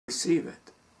receive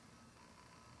it.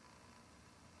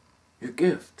 Your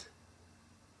gift.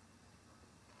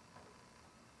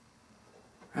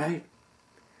 Right?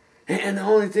 And the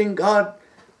only thing God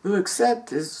will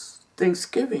accept is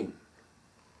thanksgiving.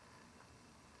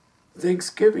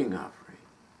 Thanksgiving offering.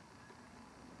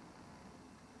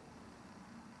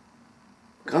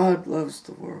 God loves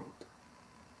the world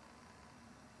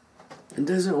and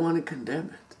doesn't want to condemn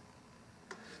it.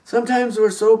 Sometimes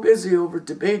we're so busy over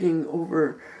debating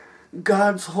over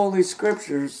God's holy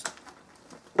scriptures,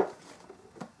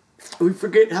 we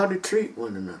forget how to treat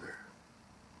one another.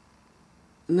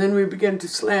 And then we begin to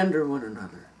slander one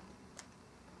another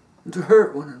and to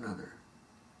hurt one another.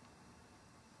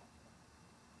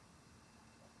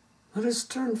 Let us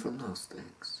turn from those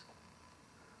things.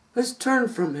 Let's turn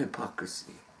from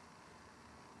hypocrisy.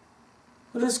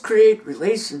 Let us create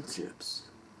relationships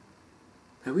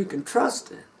that we can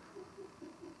trust in.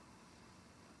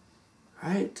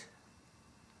 Right?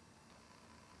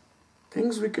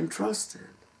 Things we can trust in.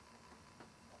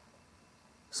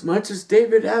 As much as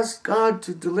David asked God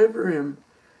to deliver him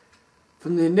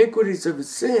from the iniquities of his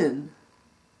sin,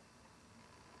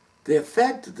 the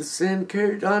effect of the sin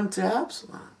carried on to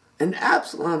Absalom. And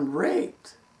Absalom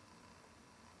raped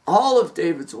all of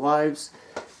David's wives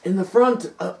in the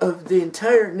front of the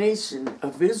entire nation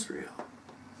of Israel.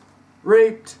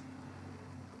 Raped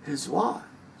his wives.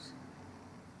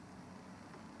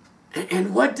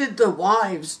 And what did the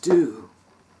wives do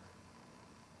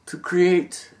to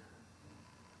create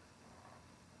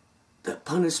the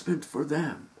punishment for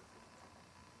them?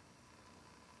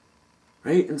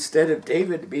 Right? Instead of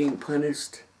David being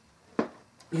punished,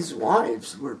 his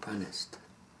wives were punished.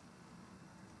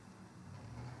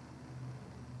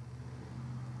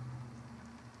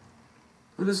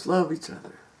 Let us love each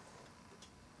other.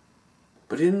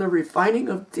 But in the refining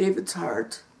of David's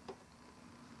heart,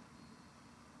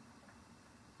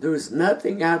 there was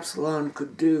nothing Absalom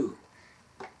could do.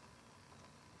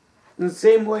 In the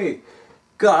same way,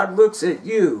 God looks at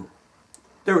you.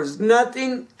 There was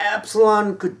nothing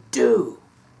Absalom could do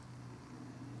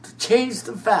to change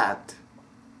the fact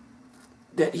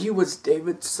that he was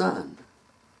David's son.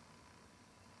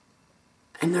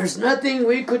 And there's nothing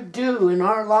we could do in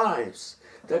our lives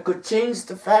that could change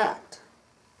the fact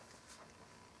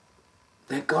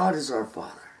that God is our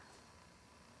Father.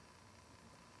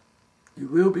 You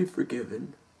will be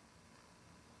forgiven,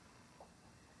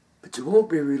 but you won't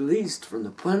be released from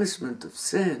the punishment of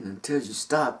sin until you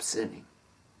stop sinning.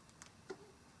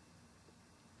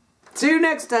 See you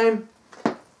next time.